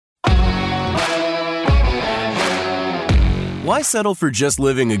Why settle for just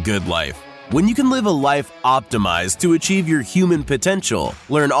living a good life when you can live a life optimized to achieve your human potential?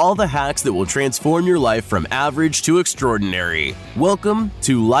 Learn all the hacks that will transform your life from average to extraordinary. Welcome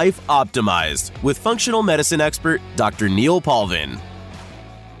to Life Optimized with functional medicine expert Dr. Neil Palvin.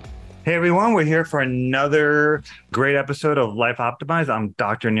 Hey everyone, we're here for another great episode of Life Optimized. I'm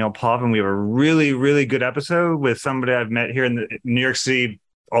Dr. Neil Palvin. We have a really good episode with somebody I've met here in the New York City.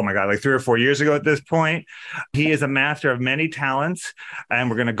 Oh my God, like 3 or 4 years ago at this point. He is a master of many talents, and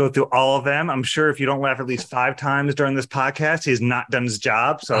we're going to go through all of them. I'm sure if you don't laugh at least 5 times during this podcast, he's not done his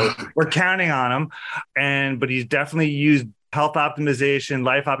job. So we're counting on him. But he's definitely used health optimization,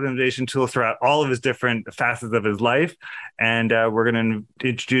 life optimization tools throughout all of his different facets of his life. And we're going to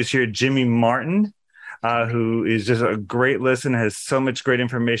introduce here Jimmy Martin, who is just a great listen, has so much great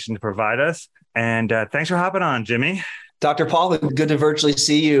information to provide us. And thanks for hopping on, Jimmy. Dr. Paul, good to virtually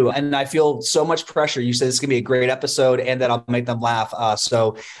see you. And I feel so much pressure. You said it's going to be a great episode and that I'll make them laugh.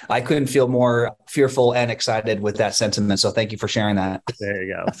 So I couldn't feel more fearful and excited with that sentiment. So thank you for sharing that. There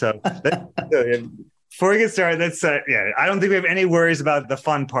you go. So before we get started, I don't think we have any worries about the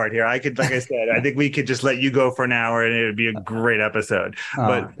fun part here. Like I said, I think we could just let you go for an hour and it would be a great episode.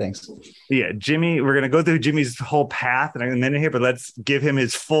 But thanks. Yeah, Jimmy, we're going to go through Jimmy's whole path in a minute here, but let's give him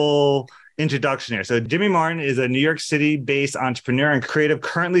his full introduction here. So Jimmy Martin is a New York City-based entrepreneur and creative,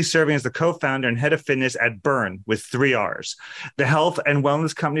 currently serving as the co-founder and head of fitness at Brrrn with 3 R's, the health and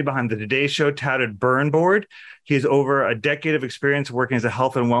wellness company behind the Today Show touted Brrrn board. He has over a decade of experience working as a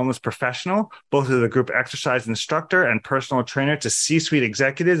health and wellness professional, both as a group exercise instructor and personal trainer to C-suite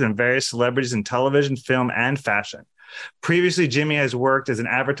executives and various celebrities in television, film, and fashion. Previously, Jimmy has worked as an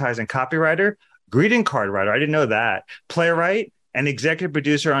advertising copywriter, greeting card writer, I didn't know that, playwright, and executive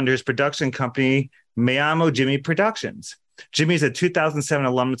producer under his production company, Me Llamo Jimmy Productions. Jimmy is a 2007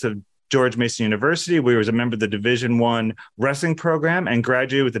 alumnus of George Mason University, where he was a member of the Division I wrestling program and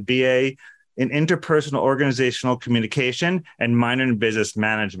graduated with a BA in interpersonal organizational communication and minor in business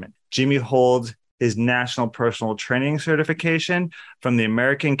management. Jimmy holds his national personal training certification from the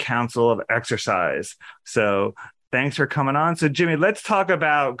American Council of Exercise. So thanks for coming on. So Jimmy, let's talk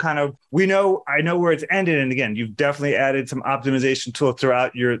about I know where it's ended. And again, you've definitely added some optimization tools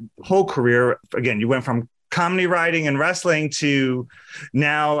throughout your whole career. Again, you went from comedy writing and wrestling to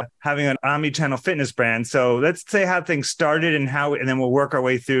now having an omni-channel fitness brand. So let's say how things started and then we'll work our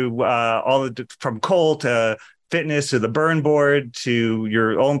way through from cold to fitness to the Brrrn board to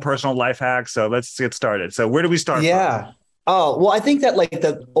your own personal life hacks. So let's get started. So where do we start from? Oh, well, I think that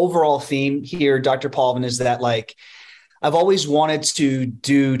the overall theme here, Dr. Palvin, is that I've always wanted to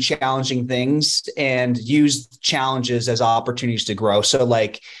do challenging things and use challenges as opportunities to grow. So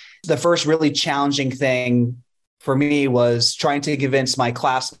the first really challenging thing for me was trying to convince my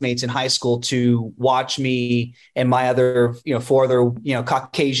classmates in high school to watch me and my other, 4 other,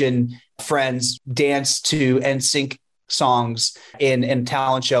 Caucasian friends dance to NSYNC songs in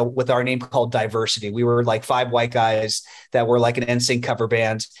talent show with our name called Diversity. We were 5 white guys that were an NSYNC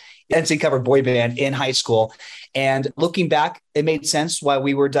cover boy band in high school. And looking back, it made sense why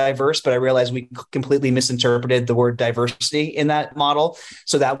we were diverse, but I realized we completely misinterpreted the word diversity in that model.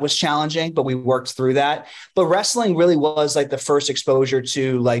 So that was challenging, but we worked through that. But wrestling really was the first exposure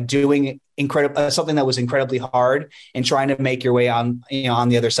to doing something that was incredibly hard and trying to make your way on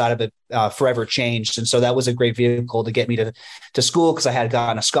the other side of it forever changed. And so that was a great vehicle to get me to school because I had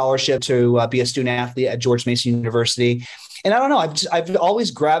gotten a scholarship to be a student athlete at George Mason University. And I don't know, I've always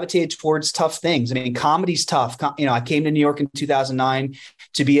gravitated towards tough things. I mean, comedy's tough. I came to New York in 2009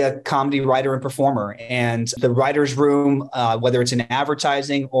 to be a comedy writer and performer. And the writer's room, whether it's in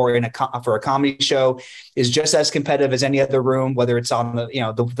advertising or for a comedy show, is just as competitive as any other room, whether it's on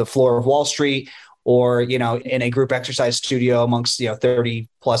the floor of Wall Street or, in a group exercise studio amongst, 30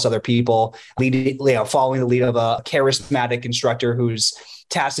 plus other people, following the lead of a charismatic instructor who's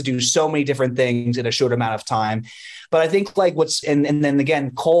tasked to do so many different things in a short amount of time. But I think and then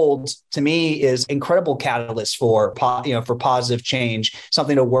again, cold to me is incredible catalyst for positive change,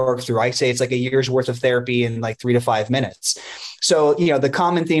 something to work through. I say it's a year's worth of therapy in 3 to 5 minutes. So, the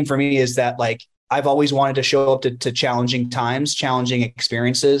common theme for me is that I've always wanted to show up to challenging times, challenging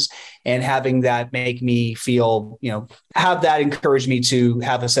experiences, and having that make me feel, have that encourage me to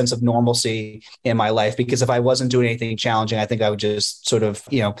have a sense of normalcy in my life. Because if I wasn't doing anything challenging, I think I would just sort of,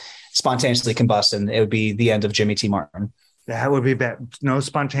 spontaneously combust, and it would be the end of Jimmy T. Martin. That would be bad. No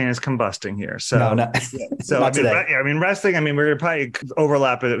spontaneous combusting here. So, wrestling, we're going to probably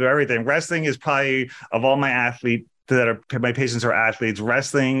overlap with everything. Wrestling is probably, of all my my patients are athletes,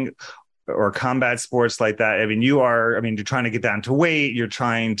 wrestling or combat sports like that. You're trying to get down to weight. You're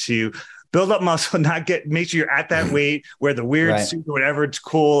trying to build up muscle, make sure you're at that weight, wear the weird suit or whatever it's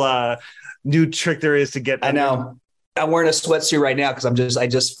cool new trick there is to get that. I know. I'm wearing a sweatsuit right now because I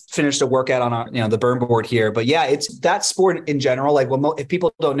just finished a workout on the Brrrn board here. But yeah, it's that sport in general. Like, well, if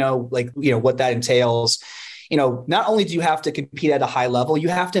people don't know, what that entails, not only do you have to compete at a high level, you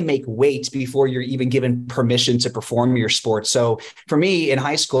have to make weight before you're even given permission to perform your sport. So for me in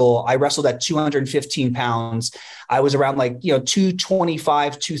high school, I wrestled at 215 pounds. I was around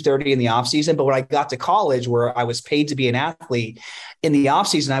 225, 230 in the off season. But when I got to college where I was paid to be an athlete, in the off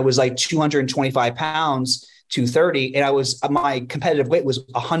season, I was like 225 pounds, 230. And my competitive weight was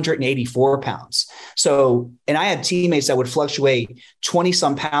 184 pounds. So, and I had teammates that would fluctuate 20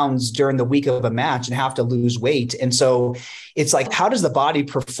 some pounds during the week of a match and have to lose weight. And so it's like, how does the body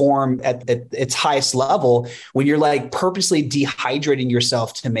perform at its highest level when you're purposely dehydrating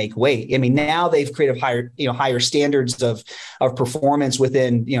yourself to make weight? I mean, now they've created higher standards of performance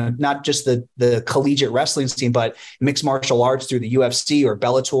within, not just the collegiate wrestling scene, but mixed martial arts through the UFC or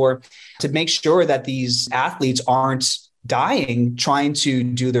Bellator, to make sure that these athletes aren't dying trying to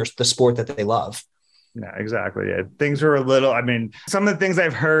do the sport that they love. Yeah, exactly. Yeah. Things are some of the things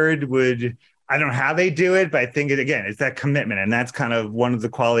I've heard I don't know how they do it, but I think it's that commitment. And that's kind of one of the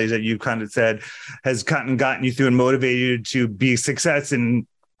qualities that you kind of said has gotten you through and motivated you to be success in,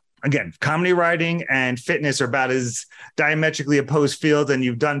 again, comedy writing and fitness are about as diametrically opposed fields, and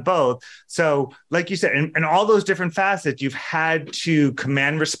you've done both. So like you said, in all those different facets, you've had to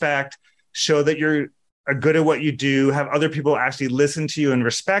command respect, show that you're good at what you do, have other people actually listen to you and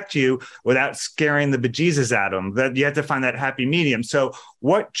respect you without scaring the bejesus at them. That you have to find that happy medium. So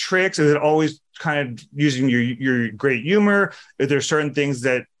what tricks, is it always kind of using your great humor? Is there certain things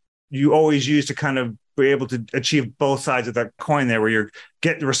that you always use to kind of be able to achieve both sides of that coin there, where you're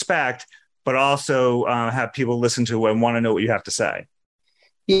getting respect, but also have people listen to and want to know what you have to say?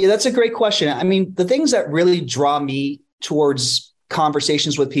 Yeah, that's a great question. I mean, the things that really draw me towards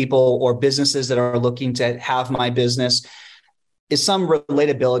conversations with people or businesses that are looking to have my business is some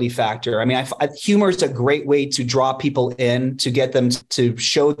relatability factor. I mean, humor is a great way to draw people in, to get them to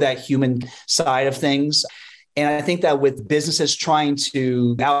show that human side of things. And I think that with businesses trying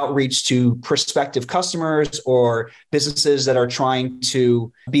to outreach to prospective customers or businesses that are trying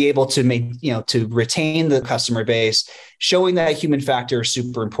to be able to to retain the customer base, showing that human factor is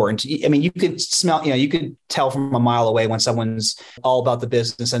super important. I mean, you could you could tell from a mile away when someone's all about the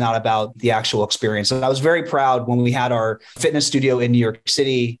business and not about the actual experience. And I was very proud when we had our fitness studio in New York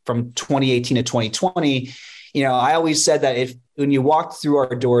City from 2018 to 2020. I always said that when you walked through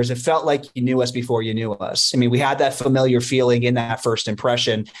our doors, it felt like you knew us before you knew us. I mean, we had that familiar feeling in that first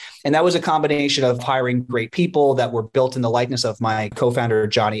impression. And that was a combination of hiring great people that were built in the likeness of my co-founder,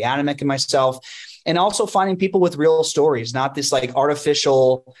 Johnny Adamick, and myself, and also finding people with real stories, not this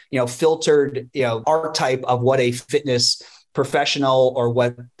artificial, filtered, archetype of what a fitness professional or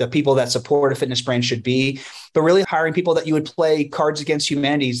what the people that support a fitness brand should be, but really hiring people that you would play Cards Against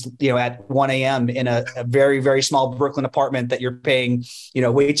Humanities, at 1 a.m. in a very, very small Brooklyn apartment that you're paying,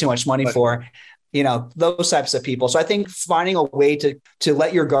 way too much money for, those types of people. So I think finding a way to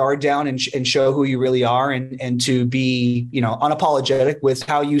let your guard down and show who you really are and to be, unapologetic with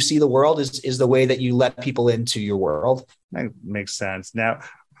how you see the world is the way that you let people into your world. That makes sense. Now,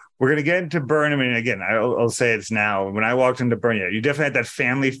 we're going to get into Brrrn. I mean, again, I'll say it's now. When I walked into Brrrn, you definitely had that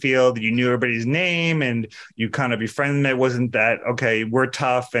family feel that you knew everybody's name and you kind of befriended them. It wasn't that, okay, we're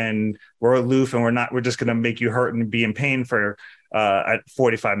tough and we're aloof and we're just going to make you hurt and be in pain for at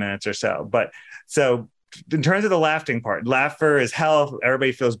 45 minutes or so. But so in terms of the laughing part, laughter is health.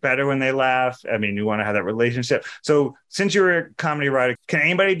 Everybody feels better when they laugh. I mean, you want to have that relationship. So since you're a comedy writer, can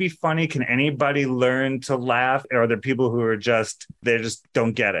anybody be funny? Can anybody learn to laugh? Or are there people who are they just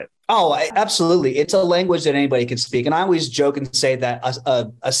don't get it? Oh, absolutely. It's a language that anybody can speak. And I always joke and say that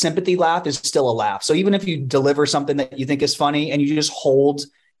a sympathy laugh is still a laugh. So even if you deliver something that you think is funny and you just hold,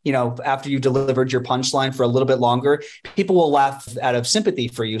 after you delivered your punchline for a little bit longer, people will laugh out of sympathy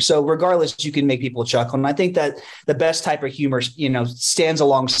for you. So regardless, you can make people chuckle. And I think that the best type of humor, stands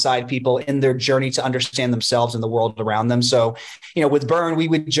alongside people in their journey to understand themselves and the world around them. So, with Brrrn, we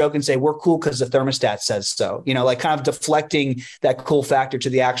would joke and say, we're cool because the thermostat says so, kind of deflecting that cool factor to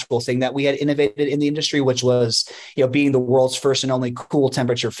the actual thing that we had innovated in the industry, which was, being the world's first and only cool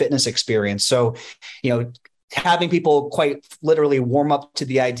temperature fitness experience. So, having people quite literally warm up to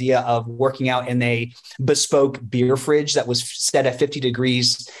the idea of working out in a bespoke beer fridge that was set at 50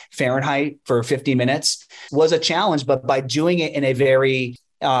 degrees Fahrenheit for 50 minutes was a challenge. But by doing it in a very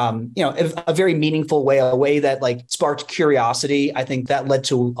a very meaningful way, a way that like sparked curiosity. I think that led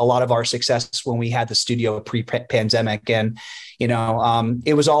to a lot of our success when we had the studio pre-pandemic. And,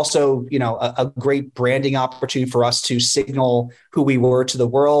 it was also, a great branding opportunity for us to signal who we were to the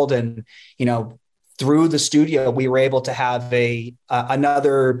world. And, through the studio, we were able to have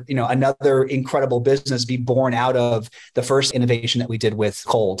another incredible business be born out of the first innovation that we did with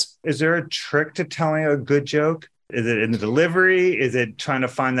Cold. Is there a trick to telling a good joke? Is it in the delivery? Is it trying to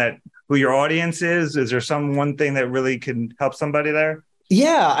find who your audience is? Is there one thing that really can help somebody there?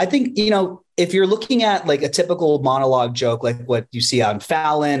 Yeah, I think, if you're looking at like a typical monologue joke, like what you see on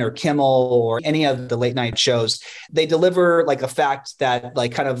Fallon or Kimmel or any of the late night shows, they deliver like a fact that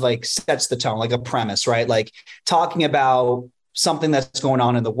like kind of like sets the tone, like a premise, right? Like talking about something that's going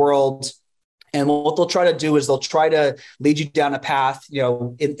on in the world. And what they'll try to do is they'll try to lead you down a path,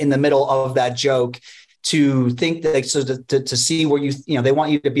 in the middle of that joke to think that, so to see where they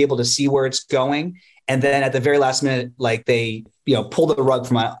want you to be able to see where it's going. And then at the very last minute, like they, pull the rug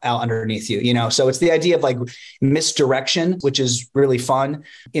from out underneath you, so it's the idea of like misdirection, which is really fun.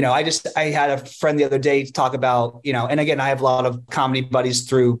 I had a friend the other day talk about, and again, I have a lot of comedy buddies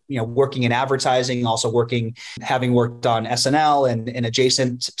through, working in advertising, also having worked on SNL and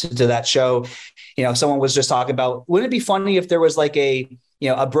adjacent to that show. Someone was just talking about, wouldn't it be funny if there was like a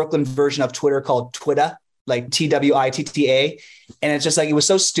Brooklyn version of Twitter called Twitter, like TWITTA. And it's just like, it was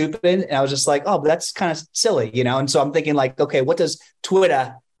so stupid. And I was just like, oh, but that's kind of silly, And so I'm thinking like, okay, what does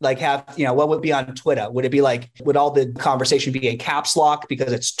Twitter like have, what would be on Twitter? Would it be like, would all the conversation be in caps lock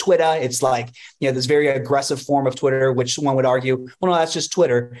because it's Twitter? It's like, this very aggressive form of Twitter, which one would argue, well, no, that's just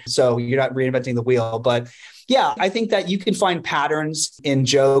Twitter. So you're not reinventing the wheel. But yeah, I think that you can find patterns in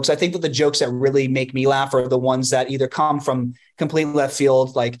jokes. I think that the jokes that really make me laugh are the ones that either come from complete left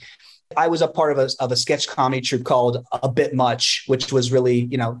field. Like I was a part of a sketch comedy troupe called A Bit Much, which was really,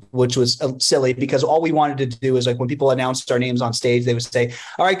 which was silly because all we wanted to do is like when people announced our names on stage, they would say,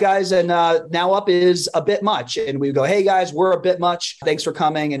 all right, guys. And now up is A Bit Much. And we would go, hey, guys, we're A Bit Much. Thanks for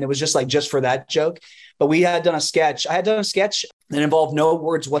coming. And it was just like just for that joke. But I had done a sketch that involved no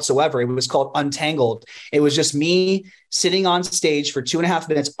words whatsoever. It was called Untangled. It was just me sitting on stage for 2.5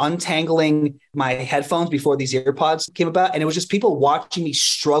 minutes, untangling my headphones before these earpods came about. And it was just people watching me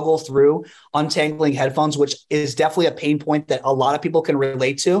struggle through untangling headphones, which is definitely a pain point that a lot of people can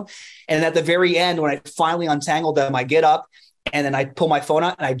relate to. And at the very end, when I finally untangled them, I get up and then I pull my phone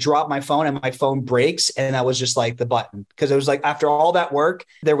out and I drop my phone and my phone breaks. And that was just like the button. Because it was like, after all that work,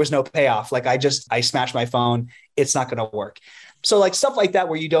 there was no payoff. Like I smashed my phone. It's not going to work. So like stuff like that,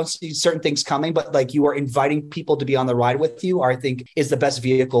 where you don't see certain things coming, but like you are inviting people to be on the ride with you, I think is the best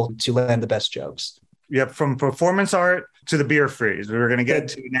vehicle to land the best jokes. Yep. From performance art to the beer freeze, we're going to get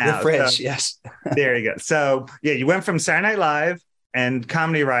to now. The fridge, so, yes. There you go. So yeah, you went from Saturday Night Live and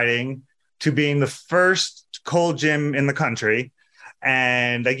comedy writing to being the first cold gym in the country.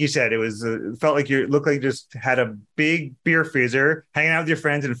 And like you said, it felt like you looked like you just had a big beer freezer hanging out with your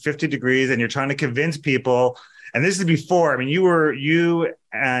friends in 50 degrees. And you're trying to convince people. And this is before, I mean, you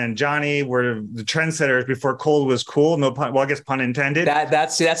and Johnny were the trendsetters before cold was cool. No pun, well, I guess pun intended.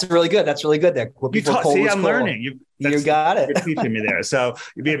 That's really good. That's really good there. I'm learning. You got it. You're teaching me there. So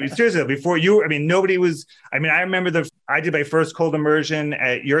seriously, before nobody was, I remember I did my first cold immersion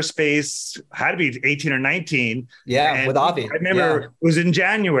at your space, had to be 18 or 19. Yeah, with Avi. I remember it was in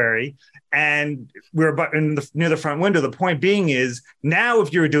January. And we were near the front window. The point being is now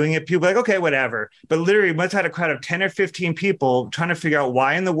if you were doing it, people were like, okay, whatever. But literally, we must have had a crowd of 10 or 15 people trying to figure out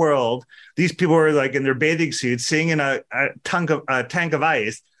why in the world these people were like in their bathing suits, sitting in a tank of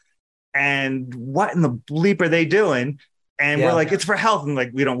ice. And what in the bleep are they doing? And we're like, it's for health. And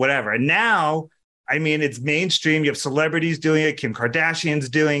like, we don't, whatever. And now, it's mainstream. You have celebrities doing it. Kim Kardashian's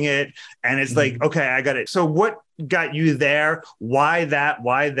doing it. And it's like, okay, I got it. So what got you there? Why that?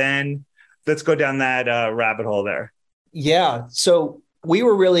 Why then? Let's go down that rabbit hole there. Yeah. So we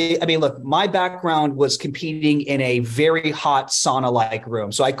were really, look, my background was competing in a very hot sauna-like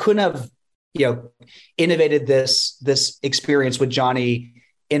room. So I couldn't have, innovated this experience with Johnny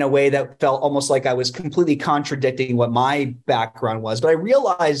in a way that felt almost like I was completely contradicting what my background was. But I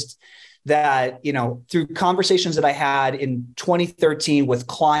realized that, through conversations that I had in 2013 with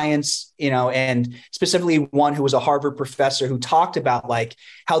clients, and specifically one who was a Harvard professor who talked about like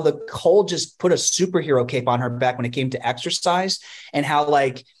how the cold just put a superhero cape on her back when it came to exercise, and how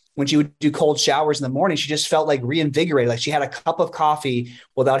like when she would do cold showers in the morning, she just felt like reinvigorated, like she had a cup of coffee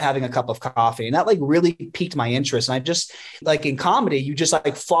without having a cup of coffee. And that like really piqued my interest. And I just like in comedy, you just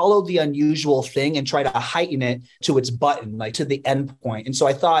like follow the unusual thing and try to heighten it to its button, like to the end point. And so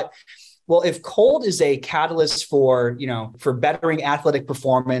I thought, Well, if cold is a catalyst for, for bettering athletic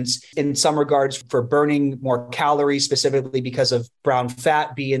performance, in some regards for burning more calories, specifically because of brown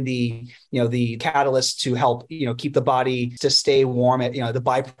fat being the catalyst to help, keep the body to stay warm. The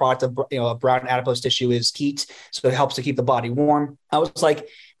byproduct of, brown adipose tissue is heat. So it helps to keep the body warm. I was like,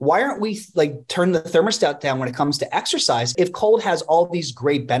 why aren't we turn the thermostat down when it comes to exercise if cold has all these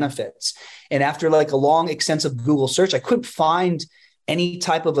great benefits? And after a long, extensive Google search, I couldn't find any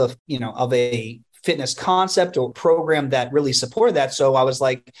type of a fitness concept or program that really supported that. So I was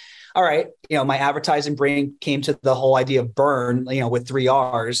like, all right, my advertising brain came to the whole idea of Brrrn, with 3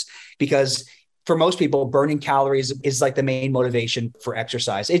 R's, because for most people, burning calories is the main motivation for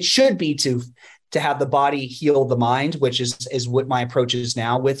exercise. It should be to have the body heal the mind, which is what my approach is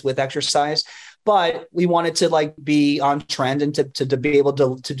now with exercise. But we wanted to be on trend and to be able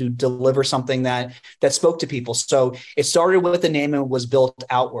to deliver something that spoke to people. So it started with the name and was built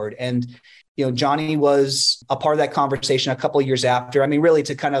outward. And Johnny was a part of that conversation a couple of years after. I mean, really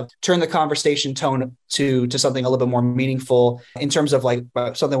to kind of turn the conversation tone to something a little bit more meaningful in terms of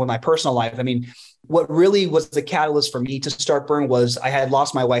something with my personal life. I mean, what really was the catalyst for me to start Brrrn was I had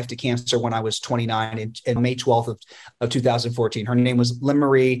lost my wife to cancer when I was 29 in May 12th of 2014. Her name was Lynn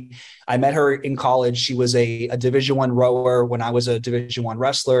Marie. I met her in college. She was a Division I rower when I was a Division I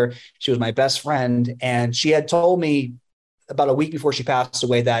wrestler. She was my best friend. And she had told me about a week before she passed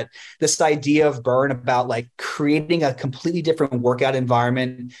away that this idea of Brrrn, about creating a completely different workout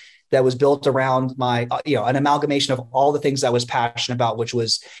environment that was built around my, an amalgamation of all the things I was passionate about, which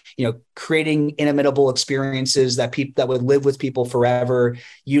was, creating inimitable experiences that would live with people forever,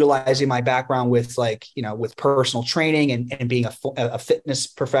 utilizing my background with with personal training and being a fitness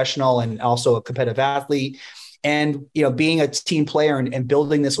professional and also a competitive athlete. And, being a team player and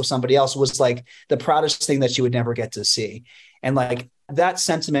building this with somebody else was the proudest thing that you would never get to see. And that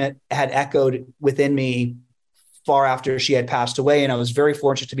sentiment had echoed within me far after she had passed away. And I was very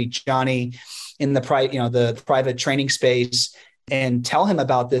fortunate to meet Johnny in the private training space and tell him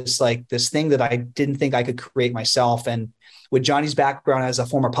about this, this thing that I didn't think I could create myself. And with Johnny's background as a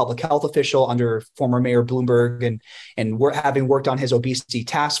former public health official under former Mayor Bloomberg and having worked on his obesity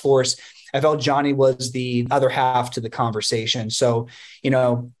task force, I felt Johnny was the other half to the conversation. So,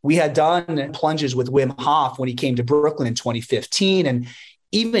 we had done plunges with Wim Hof when he came to Brooklyn in 2015. And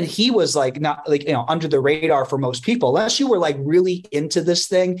even he was not under the radar for most people, unless you were really into this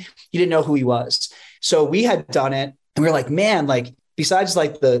thing, you didn't know who he was. So we had done it and we were man, besides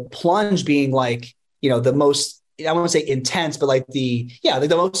the plunge being the most, I won't say intense, but the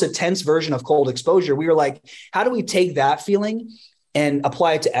most intense version of cold exposure, we were how do we take that feeling and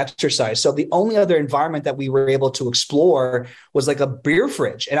apply it to exercise? So the only other environment that we were able to explore was a beer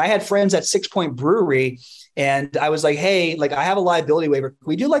fridge. And I had friends at 6 Point Brewery, and I was hey, I have a liability waiver. Can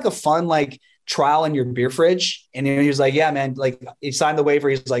we do a fun trial in your beer fridge? And he was yeah, man, he signed the waiver.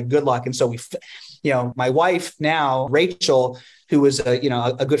 He's good luck. And so we, my wife now, Rachel, who was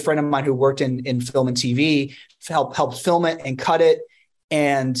a good friend of mine who worked in film and TV, helped film it and cut it.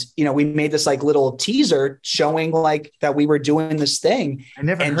 And, we made this little teaser showing that we were doing this thing. I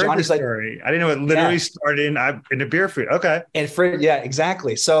never heard Johnny's the story. I didn't know it literally started in a beer fridge. Okay. And yeah,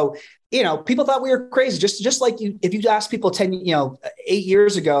 exactly. So, people thought we were crazy. Just like if you ask people 8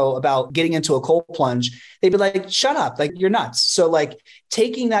 years ago about getting into a cold plunge, they'd be shut up, you're nuts. So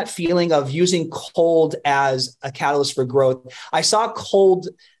taking that feeling of using cold as a catalyst for growth, I saw cold.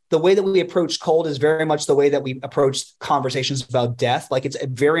 The way that we approach cold is very much the way that we approach conversations about death. It's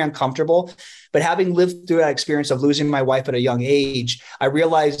very uncomfortable, but having lived through that experience of losing my wife at a young age, I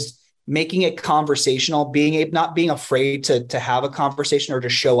realized making it conversational, not being afraid to have a conversation or to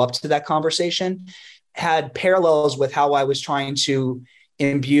show up to that conversation had parallels with how I was trying to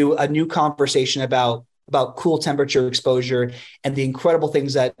imbue a new conversation about cool temperature exposure and the incredible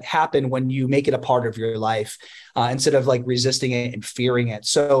things that happen when you make it a part of your life, instead of resisting it and fearing it.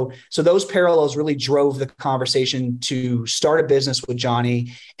 So those parallels really drove the conversation to start a business with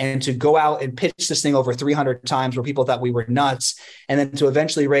Johnny and to go out and pitch this thing over 300 times where people thought we were nuts. And then to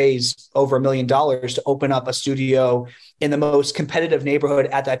eventually raise over $1 million to open up a studio in the most competitive neighborhood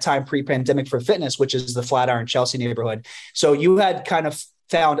at that time, pre-pandemic, for fitness, which is the Flatiron Chelsea neighborhood. So you had kind of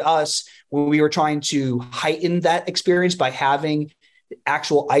found us when we were trying to heighten that experience by having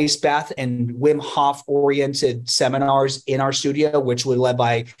actual ice bath and Wim Hof oriented seminars in our studio, which were led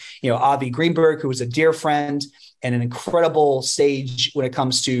by, Avi Greenberg, who was a dear friend and an incredible sage when it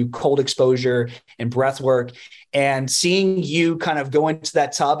comes to cold exposure and breath work. And seeing you kind of go into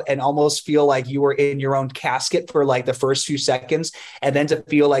that tub and almost feel like you were in your own casket for the first few seconds, and then to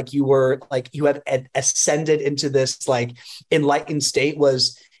feel like you were you had ascended into this enlightened state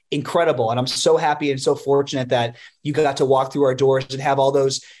was incredible. And I'm so happy and so fortunate that you got to walk through our doors and have all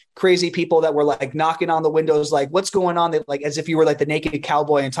those crazy people that were like knocking on the windows, like, what's going on? They, like, as if you were like the naked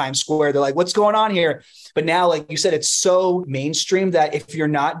cowboy in Times Square. They're like, what's going on here? But now, like you said, it's so mainstream that if you're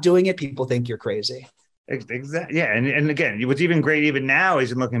not doing it, people think you're crazy. Exactly. Yeah. And again, what's even great even now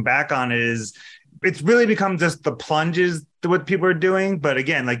is looking back on it is it's really become just the plunges to what people are doing. But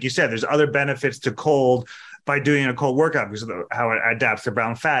again, like you said, there's other benefits to cold by doing a cold workout because of how it adapts to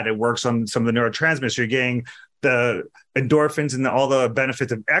brown fat. It works on some of the neurotransmitters. You're getting the endorphins and all the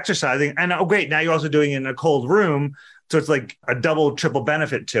benefits of exercising. And oh, great. Now you're also doing it in a cold room. So it's like a double, triple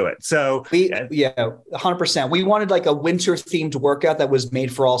benefit to it. So 100%. We wanted like a winter themed workout that was made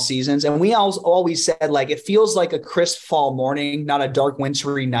for all seasons. And we always said like, it feels like a crisp fall morning, not a dark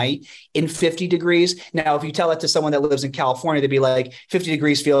wintry night in 50 degrees. Now, if you tell that to someone that lives in California, they'd be like 50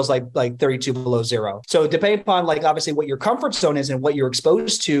 degrees feels like 32 below zero. So depending upon like obviously what your comfort zone is and what you're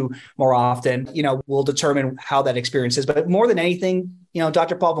exposed to more often, will determine how that experience is. But more than anything,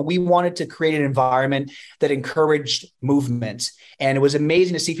 Dr. Paul, we wanted to create an environment that encouraged movement. And it was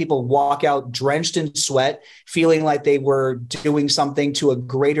amazing to see people walk out drenched in sweat, feeling like they were doing something to a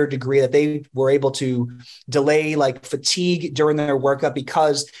greater degree, that they were able to delay like fatigue during their workout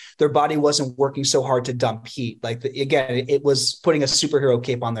because their body wasn't working so hard to dump heat. Like again, it was putting a superhero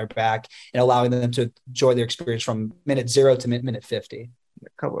cape on their back and allowing them to enjoy their experience from minute 0 to minute 50. A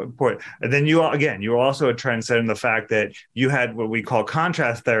couple of important. And then you were also a trendsetter in the fact that you had what we call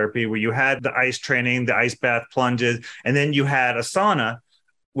contrast therapy, where you had the ice training, the ice bath plunges, and then you had a sauna,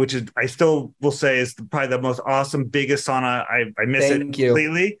 which is, I still will say, is probably the most awesome, biggest sauna. I miss it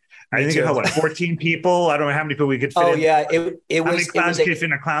completely. I think it had 14 people. I don't know how many people we could fit in. Oh yeah, it was. How many clowns could fit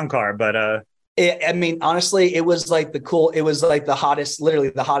in a clown car? But I mean, honestly, it was like it was like the hottest,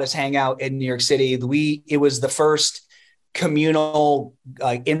 literally the hottest hangout in New York City. It was the first communal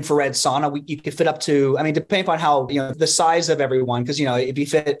infrared sauna. You could fit up to, I mean, depending on how, the size of everyone, because, if you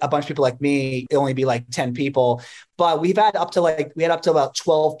fit a bunch of people like me, it'll only be like 10 people. But we had up to about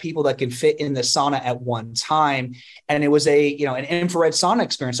 12 people that could fit in the sauna at one time. And it was an infrared sauna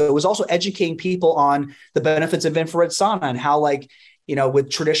experience. So it was also educating people on the benefits of infrared sauna and how with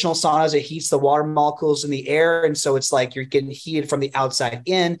traditional saunas, it heats the water molecules in the air. And so it's like you're getting heated from the outside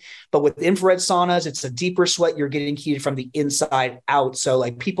in. But with infrared saunas, it's a deeper sweat. You're getting heated from the inside out. So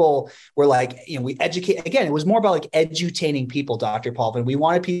like people were like, we educate, again, it was more about like edutaining people, Dr. Paul. We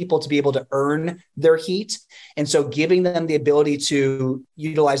wanted people to be able to earn their heat. And so giving them the ability to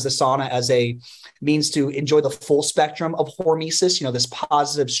utilize the sauna as a means to enjoy the full spectrum of hormesis, this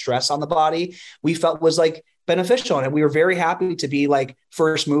positive stress on the body, we felt was like beneficial. And we were very happy to be like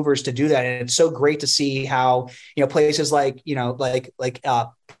first movers to do that. And it's so great to see how, places like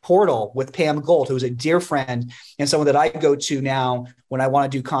Portal with Pam Gold, who's a dear friend and someone that I go to now when I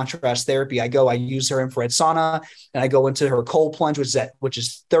want to do contrast therapy. I use her infrared sauna and I go into her cold plunge, which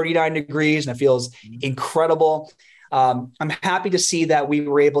is 39 degrees and it feels incredible. I'm happy to see that we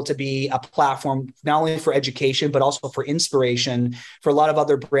were able to be a platform, not only for education, but also for inspiration for a lot of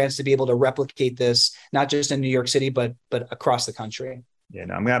other brands to be able to replicate this, not just in New York City, but across the country. Yeah,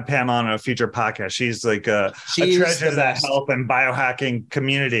 no, I'm going to have Pam on a future podcast. She's like a treasure of the health and biohacking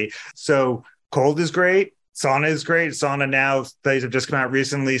community. So cold is great. Sauna is great. Sauna now, studies have just come out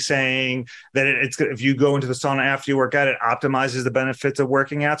recently saying that if you go into the sauna after you work out, it optimizes the benefits of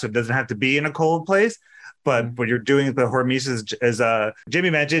working out. So it doesn't have to be in a cold place. But what you're doing with the hormesis, as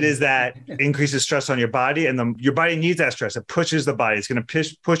Jimmy mentioned, is that increases stress on your body, and your body needs that stress. It pushes the body. It's going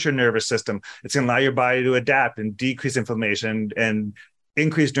to push your nervous system. It's going to allow your body to adapt and decrease inflammation and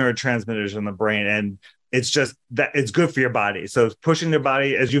increase neurotransmitters in the brain. And it's just that it's good for your body. So pushing the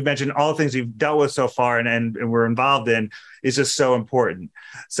body, as you've mentioned, all the things you've dealt with so far and we're involved in is just so important.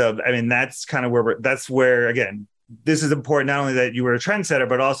 So, I mean, that's kind of where, again, this is important, not only that you were a trendsetter,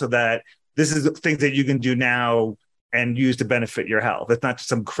 but also that this is things that you can do now and use to benefit your health. It's not just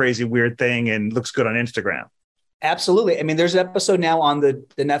some crazy weird thing and looks good on Instagram. Absolutely. I mean, there's an episode now on the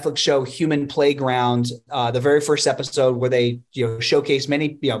Netflix show Human Playground, the very first episode where they showcase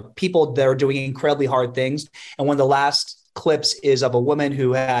many people that are doing incredibly hard things. And one of the last clips is of a woman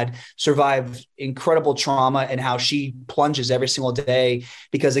who had survived incredible trauma and how she plunges every single day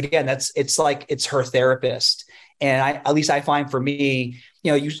because, again, it's her therapist. And at least I find for me,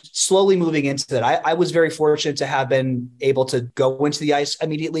 you slowly moving into that. I was very fortunate to have been able to go into the ice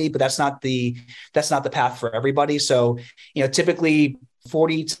immediately, but that's not the path for everybody. So, typically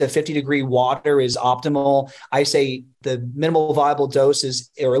 40 to 50 degree water is optimal. I say the minimal viable dose is,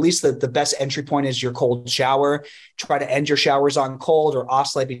 or at least the best entry point is your cold shower. Try to end your showers on cold or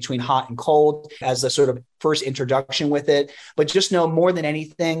oscillate between hot and cold as the sort of first introduction with it. But just know more than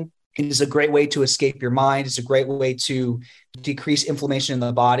anything, it is a great way to escape your mind. It's a great way to decrease inflammation in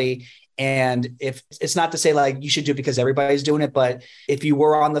the body. And if it's not to say like you should do it because everybody's doing it, but if you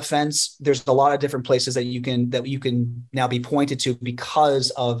were on the fence, there's a lot of different places that you can now be pointed to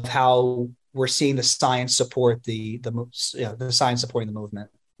because of how we're seeing the science support the science supporting the movement.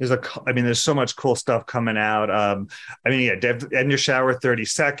 There's so much cool stuff coming out. End your shower 30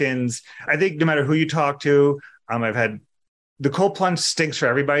 seconds. I think no matter who you talk to, I've had the cold plunge stinks for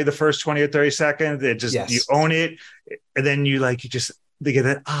everybody the first 20 or 30 seconds. It just, You own it. And then they get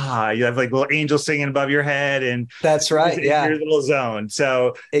that, you have like little angels singing above your head, and that's right. Yeah. Your little zone.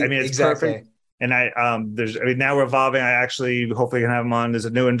 So, it's exactly perfect. And now we're evolving. I actually hopefully can have him on. There's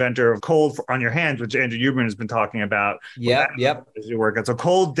a new inventor of cold on your hands, which Andrew Huberman has been talking about. Yep. As you work out. So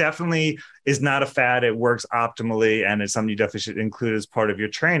cold definitely is not a fad. It works optimally, and it's something you definitely should include as part of your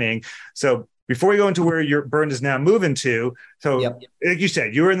training. So before we go into where your Brrrn is now moving to, like you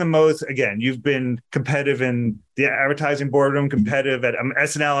said, you were in the most, again, you've been competitive in the advertising boardroom, competitive at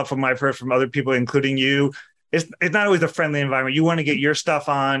SNL from I've heard from other people, including you. It's not always a friendly environment. You want to get your stuff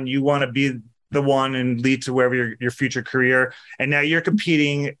on. You want to be the one and lead to wherever your future career. And now you're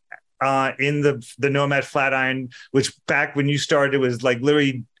competing in the Nomad Flatiron, which back when you started, it was like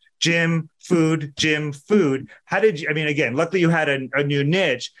literally gym, food. How did you, again, luckily you had a new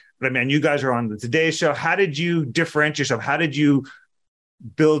niche, but you guys are on the Today Show. How did you differentiate yourself? How did you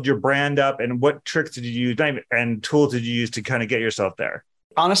build your brand up, and what tricks did you use and tools did you use to kind of get yourself there?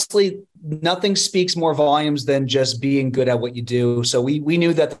 Honestly, nothing speaks more volumes than just being good at what you do. So we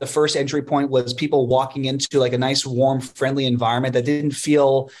knew that the first entry point was people walking into like a nice, warm, friendly environment that didn't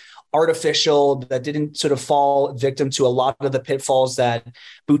feel artificial, that didn't sort of fall victim to a lot of the pitfalls that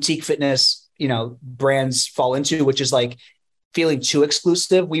boutique fitness, brands fall into, which is like feeling too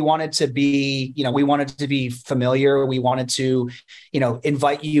exclusive. We wanted to be familiar. We wanted to,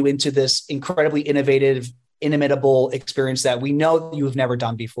 invite you into this incredibly innovative, inimitable experience that we know you've never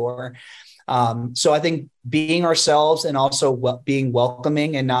done before. So I think being ourselves and also being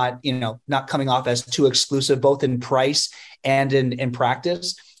welcoming and not coming off as too exclusive, both in price and in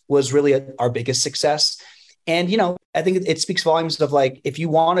practice, was really our biggest success. And, I think it speaks volumes of like, if you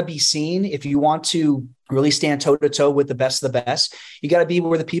want to be seen, if you want to really stand toe to toe with the best of the best, you got to be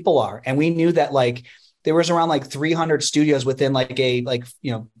where the people are. And we knew that like there was around like 300 studios within like a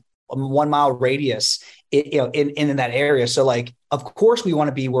 1 mile radius, in that area. So like, of course we want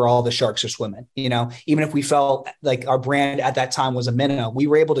to be where all the sharks are swimming, even if we felt like our brand at that time was a minnow, we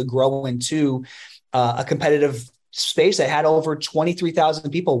were able to grow into a competitive space that had over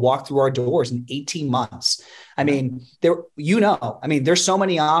 23,000 people walk through our doors in 18 months. There's so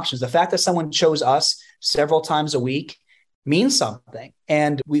many options. The fact that someone chose us several times a week means something.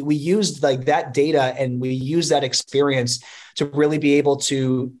 And we used like that data, and we used that experience to really be able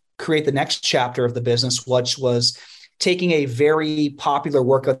to create the next chapter of the business, which was taking a very popular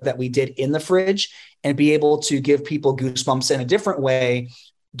workout that we did in the fridge and be able to give people goosebumps in a different way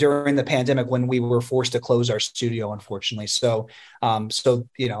during the pandemic when we were forced to close our studio, unfortunately. So I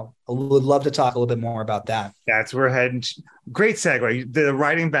would love to talk a little bit more about that. That's where we're heading. Great segue. The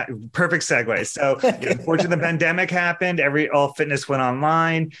writing back, perfect segue. So unfortunately, the pandemic happened. All fitness went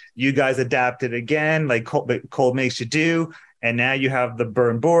online. You guys adapted again, like cold makes you do. And now you have the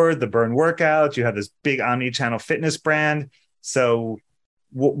Brrrn board, the Brrrn workouts. You have this big omni-channel fitness brand. So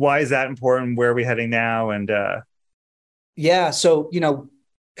why is that important? Where are we heading now? And so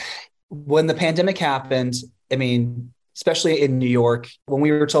when the pandemic happened, especially in New York, when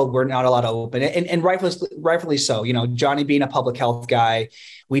we were told we're not allowed to open, and rightfully so, Johnny being a public health guy,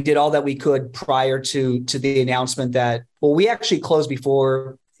 we did all that we could prior to the announcement that, we actually closed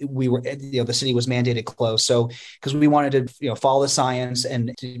before we were, the city was mandated closed. So, because we wanted to, follow the science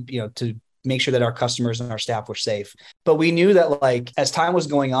and to make sure that our customers and our staff were safe. But we knew that like, as time was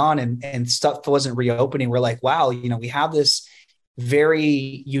going on and stuff wasn't reopening, we're like, wow, we have this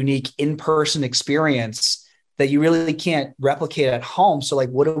very unique in-person experience that you really can't replicate at home. So like,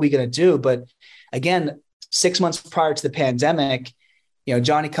 what are we going to do? But again, 6 months prior to the pandemic,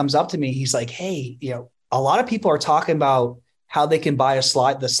 Johnny comes up to me. He's like, hey, a lot of people are talking about how they can buy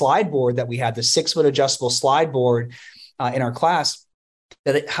the slide board that we had, the 6-foot adjustable slide board in our class.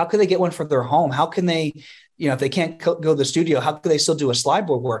 How can they get one for their home? How can they, if they can't go to the studio, how can they still do a slide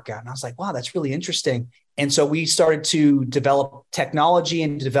board workout? And I was like, wow, that's really interesting. And so we started to develop technology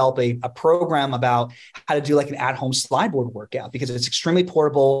and develop a program about how to do like an at-home slide board workout, because it's extremely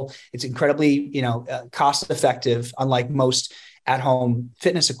portable. It's incredibly, cost effective, unlike most at-home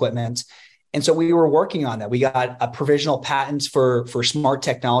fitness equipment. And so we were working on that. We got a provisional patent for smart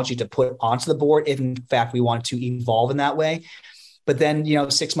technology to put onto the board, if in fact we wanted to evolve in that way. But then,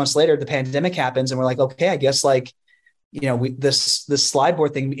 6 months later, the pandemic happens and we're like, okay, I guess this slide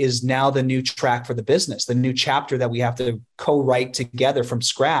board thing is now the new track for the business, the new chapter that we have to co-write together from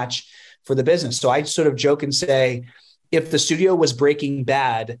scratch for the business. So I sort of joke and say, if the studio was Breaking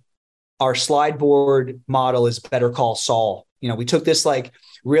Bad, our slide board model is Better Call Saul. We took this like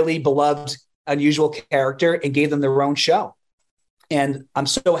really beloved, unusual character and gave them their own show. And I'm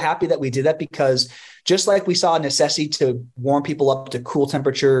so happy that we did that, because just like we saw a necessity to warm people up to cool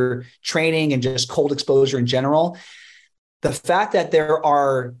temperature training and just cold exposure in general, the fact that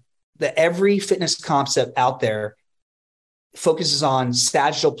every fitness concept out there focuses on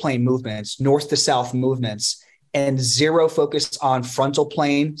sagittal plane movements, north to south movements, and zero focus on frontal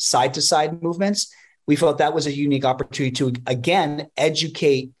plane, side to side movements, we felt that was a unique opportunity to, again,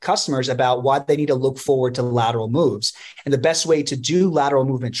 educate customers about why they need to look forward to lateral moves. And the best way to do lateral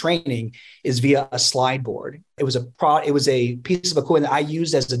movement training is via a slide board. It was a piece of equipment that I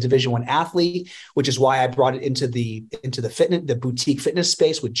used as a Division I athlete, which is why I brought it into the boutique fitness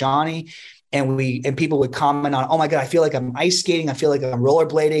space with Johnny. And people would comment on, oh my God, I feel like I'm ice skating. I feel like I'm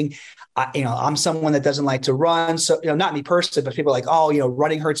rollerblading. I'm someone that doesn't like to run. So, not me personally, but people are like, oh,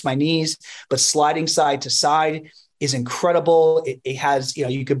 running hurts my knees, but sliding side to side is incredible. It has,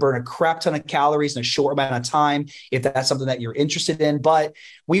 you could burn a crap ton of calories in a short amount of time if that's something that you're interested in. But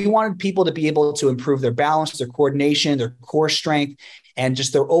we wanted people to be able to improve their balance, their coordination, their core strength, and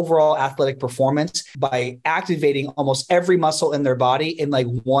just their overall athletic performance by activating almost every muscle in their body in like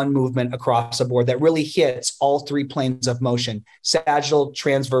one movement across the board that really hits all three planes of motion: sagittal,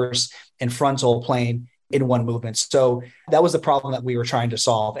 transverse, and frontal plane in one movement. So that was the problem that we were trying to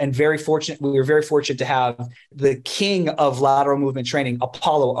solve. And we were very fortunate to have the king of lateral movement training,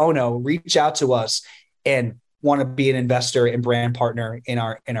 Apollo Ono, reach out to us and want to be an investor and brand partner in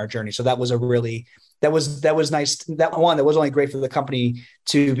our journey. So that was nice. That was only great for the company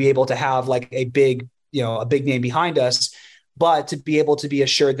to be able to have like a big name behind us, but to be able to be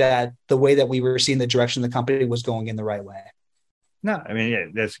assured that the way that we were seeing the direction of the company was going in the right way. No, I mean, yeah,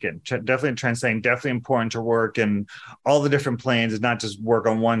 that's again, definitely a trend saying, definitely important to work in all the different planes. It's not just work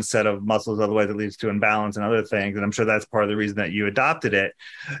on one set of muscles, otherwise it leads to imbalance and other things. And I'm sure that's part of the reason that you adopted it.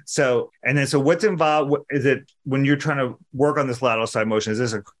 So what's involved? Is it when you're trying to work on this lateral side motion? Is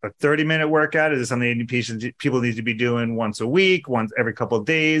this a 30-minute workout? Is this something people need to be doing once a week, once every couple of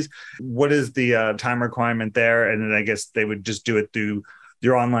days? What is the time requirement there? And then I guess they would just do it through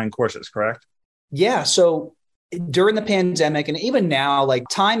your online courses, correct? Yeah. So during the pandemic, and even now, like,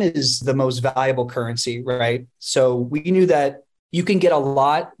 time is the most valuable currency, right? So we knew that you can get a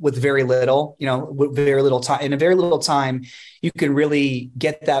lot with very little, with very little time. In a very little time, you can really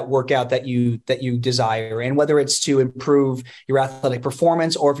get that workout that you desire. And whether it's to improve your athletic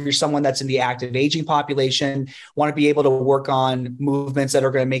performance, or if you're someone that's in the active aging population, want to be able to work on movements that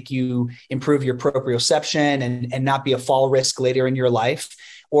are going to make you improve your proprioception and not be a fall risk later in your life.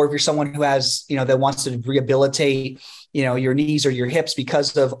 Or if you're someone who has, that wants to rehabilitate, your knees or your hips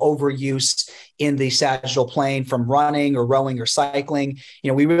because of overuse in the sagittal plane from running or rowing or cycling.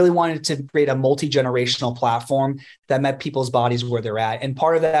 We really wanted to create a multi-generational platform that met people's bodies where they're at. And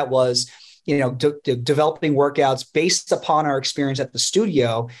part of that was, developing workouts based upon our experience at the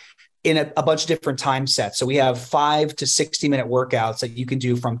studio in a bunch of different time sets. So we have 5 to 60-minute workouts that you can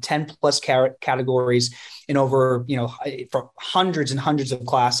do from 10 plus categories in over, for hundreds and hundreds of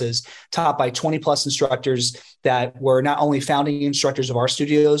classes, taught by 20 plus instructors that were not only founding instructors of our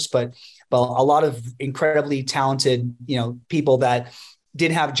studios, but a lot of incredibly talented, people that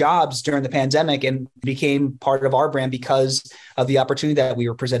didn't have jobs during the pandemic and became part of our brand because of the opportunity that we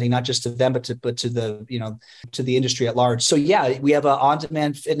were presenting, not just to them, but to the, to the industry at large. So yeah, we have an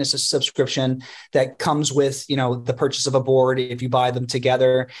on-demand fitness subscription that comes with, the purchase of a board if you buy them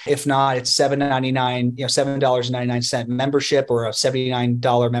together. If not, it's $7.99, $7.99 membership, or a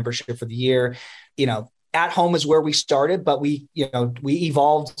 $79 membership for the year. At home is where we started, but we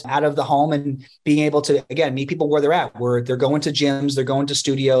evolved out of the home and being able to, again, meet people where they're at, where they're going to gyms, they're going to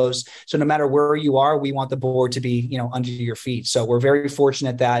studios. So no matter where you are, we want the board to be, under your feet. So we're very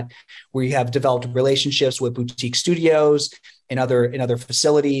fortunate that we have developed relationships with boutique studios and other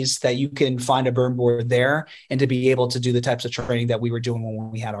facilities that you can find a Brrrn board there, and to be able to do the types of training that we were doing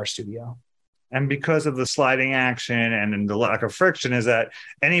when we had our studio. And because of the sliding action and the lack of friction, is that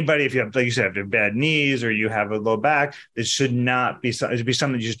anybody, if you have, like you said, if you have bad knees or you have a low back, it should not be, it should be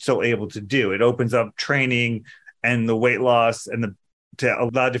something you're still able to do. It opens up training and the weight loss to a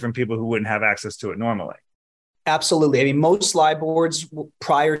lot of different people who wouldn't have access to it normally. Absolutely. I mean, most slide boards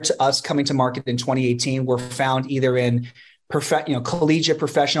prior to us coming to market in 2018 were found either in collegiate,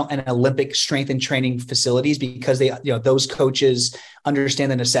 professional, and Olympic strength and training facilities because those coaches understand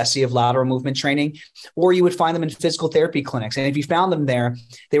the necessity of lateral movement training, or you would find them in physical therapy clinics. And if you found them there,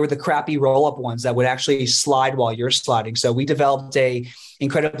 they were the crappy roll-up ones that would actually slide while you're sliding. So we developed a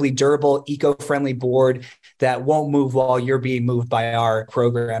incredibly durable, eco-friendly board that won't move while you're being moved by our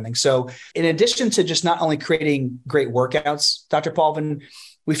programming. So in addition to just not only creating great workouts, Dr. Paulvin,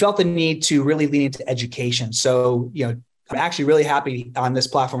 we felt the need to really lean into education. So, I'm actually really happy on this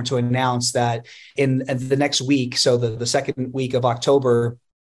platform to announce that in the next week, so the second week of October,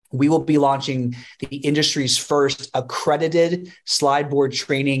 we will be launching the industry's first accredited slide board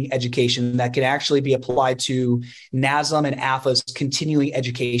training education that can actually be applied to NASM and AFA's continuing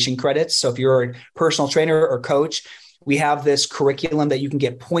education credits. So if you're a personal trainer or coach, we have this curriculum that you can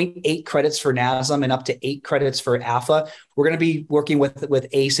get 0.8 credits for NASM and up to 8 credits for AFA. We're going to be working with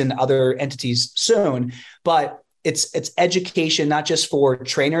ACE and other entities soon, but it's education, not just for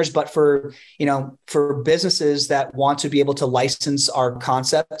trainers, but for businesses that want to be able to license our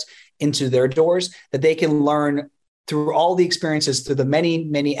concept into their doors, that they can learn through all the experiences, through the many,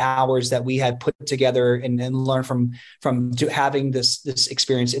 many hours that we had put together and learn from having this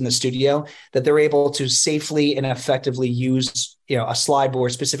experience in the studio, that they're able to safely and effectively use, a slide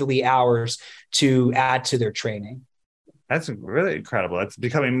board, specifically ours, to add to their training. That's really incredible. That's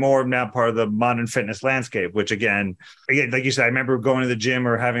becoming more now part of the modern fitness landscape, which again, like you said, I remember going to the gym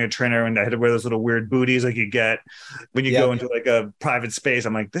or having a trainer and I had to wear those little weird booties like you get when you go into like a private space.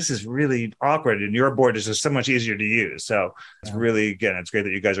 I'm like, this is really awkward. And your board is just so much easier to use. So it's really, again, it's great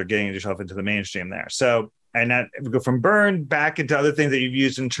that you guys are getting yourself into the mainstream there. So, and that we go from Brrrn back into other things that you've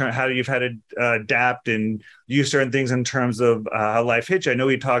used in how you've had to adapt and use certain things in terms of how life hits you. I know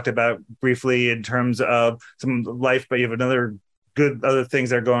we talked about briefly in terms of some life, but you have another good other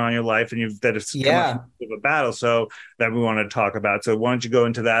things that are going on in your life and that have come up of a battle. So that we want to talk about. So why don't you go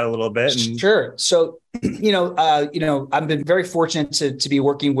into that a little bit? Sure. So, I've been very fortunate to be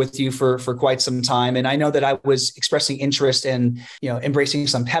working with you for quite some time. And I know that I was expressing interest in, embracing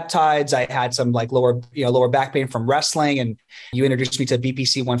some peptides. I had some like lower back pain from wrestling, and you introduced me to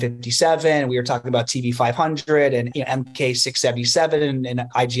BPC 157. We were talking about TV 500 and MK 677 and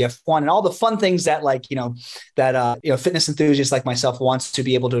IGF-1 and all the fun things that fitness enthusiasts like myself wants to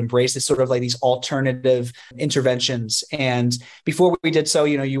be able to embrace. This sort of like these alternative interventions. And before we did so,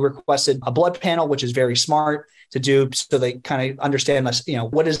 you requested a blood panel, which is very smart to do, so they kind of understand this,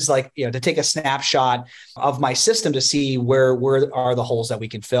 what is to take a snapshot of my system to see where are the holes that we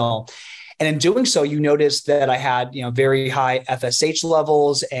can fill. And in doing so, you noticed that I had, very high FSH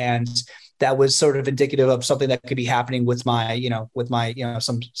levels, and that was sort of indicative of something that could be happening with my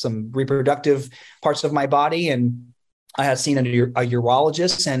some reproductive parts of my body. And I had seen a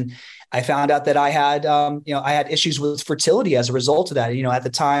urologist, and I found out that I had issues with fertility as a result of that. At the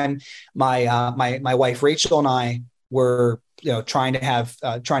time, my wife Rachel and I were trying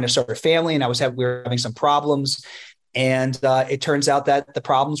to start a family, and we were having some problems. And it turns out that the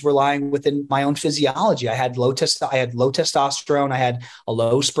problems were lying within my own physiology. I had low testosterone. I had a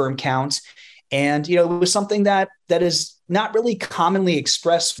low sperm count. And, it was something that is not really commonly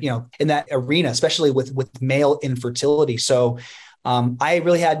expressed, in that arena, especially with male infertility. So I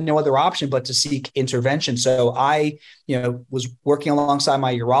really had no other option but to seek intervention. So I, was working alongside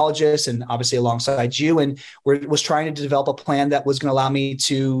my urologist and obviously alongside you, and was trying to develop a plan that was going to allow me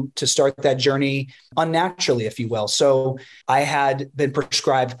to start that journey unnaturally, if you will. So I had been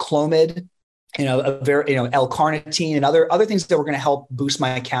prescribed Clomid, L-carnitine and other things that were going to help boost my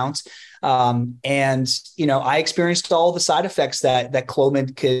account. I experienced all the side effects that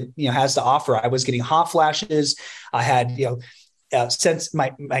Clomid has to offer. I was getting hot flashes. I had, since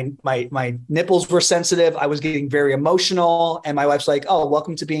my nipples were sensitive, I was getting very emotional, and my wife's like, "Oh,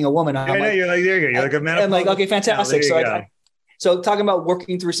 welcome to being a woman." You're like, there you go. You're like a menopause. I'm like, okay, fantastic. Yeah, so talking about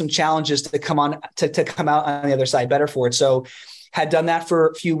working through some challenges to come out on the other side better for it. So had done that for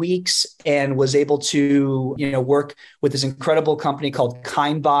a few weeks and was able to, work with this incredible company called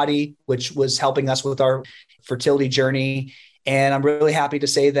KindBody, which was helping us with our fertility journey. And I'm really happy to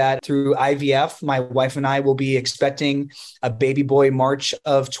say that through IVF, my wife and I will be expecting a baby boy March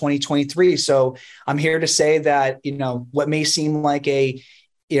of 2023. So I'm here to say that, what may seem like a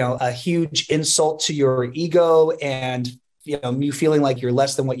huge insult to your ego and you feeling like you're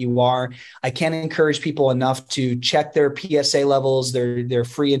less than what you are. I can't encourage people enough to check their PSA levels, their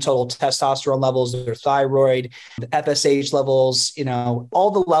free and total testosterone levels, their thyroid, the FSH levels,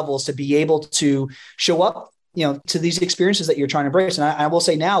 all the levels to be able to show up, to these experiences that you're trying to embrace. And I will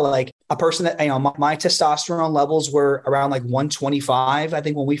say now, like a person that, my testosterone levels were around like 125, I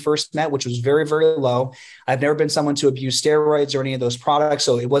think when we first met, which was very, very low. I've never been someone to abuse steroids or any of those products.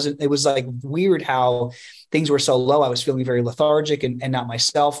 So it was like weird how things were so low. I was feeling very lethargic and not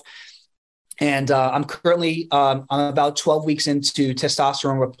myself. And I'm currently, I'm about 12 weeks into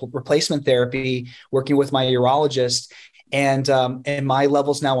testosterone replacement therapy, working with my urologist. And my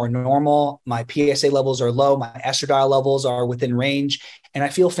levels now are normal. My PSA levels are low. My estradiol levels are within range, and I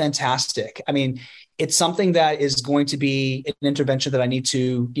feel fantastic. I mean, it's something that is going to be an intervention that I need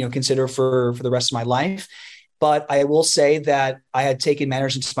to, consider for the rest of my life. But I will say that I had taken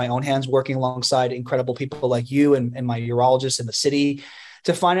matters into my own hands, working alongside incredible people like you and my urologist in the city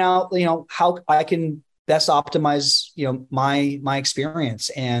to find out, how I can best optimize, my experience.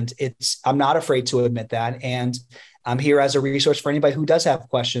 And I'm not afraid to admit that. And I'm here as a resource for anybody who does have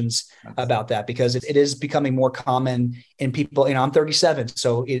questions about that, because it is becoming more common in people. I'm 37,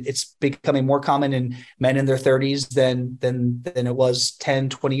 so it's becoming more common in men in their 30s than it was 10,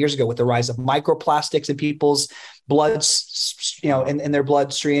 20 years ago, with the rise of microplastics in people's blood, in their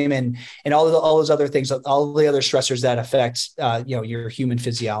bloodstream, and all those other things, all the other stressors that affect your human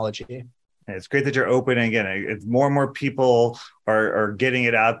physiology. It's great that you're open. And again, it's more and more people are getting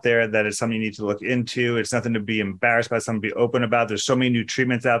it out there that it's something you need to look into. It's nothing to be embarrassed by, something to be open about. There's so many new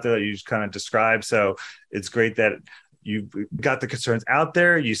treatments out there that you just kind of described. So it's great that you got the concerns out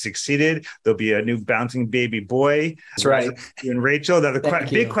there. You succeeded. There'll be a new bouncing baby boy. That's right. You and Rachel. The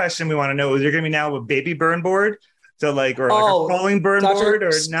big question we want to know is, you're going to be now a baby Brrrn board? So like a crawling Brrrn board,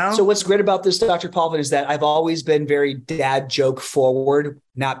 or no? So what's great about this, Dr. Palvin, is that I've always been very dad joke forward,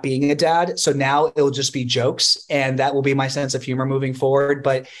 not being a dad. So now it'll just be jokes, and that will be my sense of humor moving forward.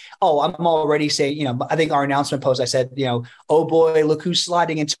 But, I'm already saying, I think our announcement post, I said, oh boy, look who's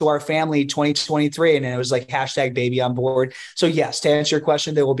sliding into our family 2023. And it was like #baby on board. So yes, to answer your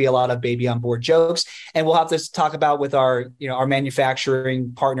question, there will be a lot of baby on board jokes, and we'll have to talk about with our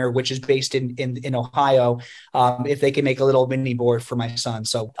manufacturing partner, which is based in Ohio, if they can make a little mini board for my son.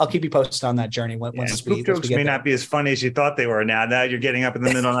 So I'll keep you posted on that journey. Jokes may not be as funny as you thought they were. Now you're getting up in the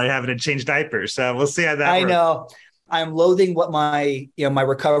middle of the night having to change diapers. So we'll see how that works. I know. I'm loathing what my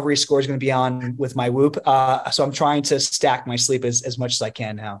recovery score is going to be on with my Whoop. So I'm trying to stack my sleep as much as I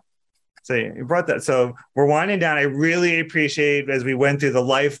can now. So you brought that. So we're winding down. I really appreciate, as we went through the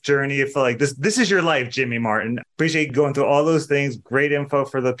life journey, I feel like this is your life, Jimmy Martin. Appreciate going through all those things. Great info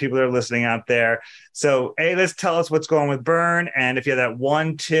for the people that are listening out there. So let's tell us what's going with Brrrn. And if you have that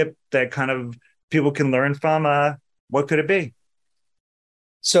one tip that kind of people can learn from, what could it be?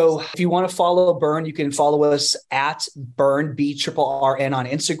 So if you want to follow Brrrn, you can follow us at Brrrn, BRRN on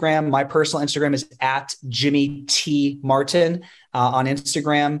Instagram. My personal Instagram is at Jimmy T. Martin on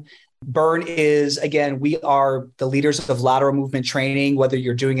Instagram. Brrrn is, again, we are the leaders of lateral movement training, whether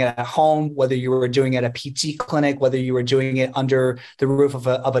you're doing it at home, whether you were doing it at a PT clinic, whether you were doing it under the roof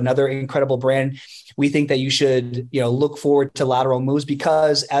of another incredible brand. We think that you should, look forward to lateral moves,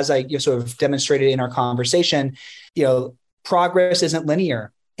 because as I sort of demonstrated in our conversation, progress isn't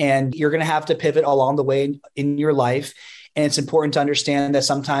linear, and you're going to have to pivot along the way in your life. And it's important to understand that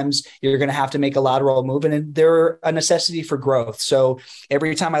sometimes you're going to have to make a lateral move, and they're a necessity for growth. So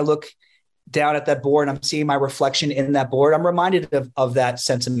every time I look down at that board and I'm seeing my reflection in that board, I'm reminded of that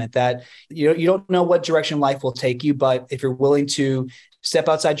sentiment that you don't know what direction life will take you, but if you're willing to step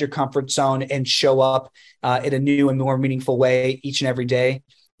outside your comfort zone and show up in a new and more meaningful way each and every day,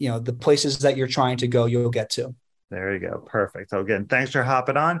 the places that you're trying to go, you'll get to. There you go. Perfect. So again, thanks for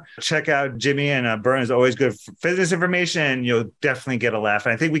hopping on. Check out Jimmy, and Brrrn is always good for fitness information. You'll definitely get a laugh.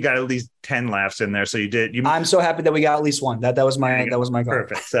 And I think we got at least 10 laughs in there. So you did. I'm so happy that we got at least one. That was my goal.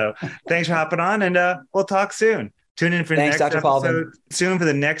 Perfect. So thanks for hopping on, and we'll talk soon. Tune in for the next episode soon for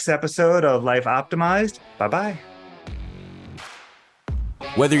the next episode of Life Optimized. Bye-bye.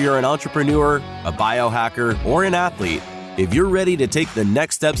 Whether you're an entrepreneur, a biohacker, or an athlete, if you're ready to take the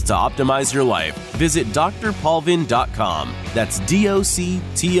next steps to optimize your life, visit drpalvin.com. That's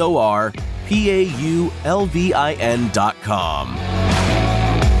DOCTORPAULVIN.com.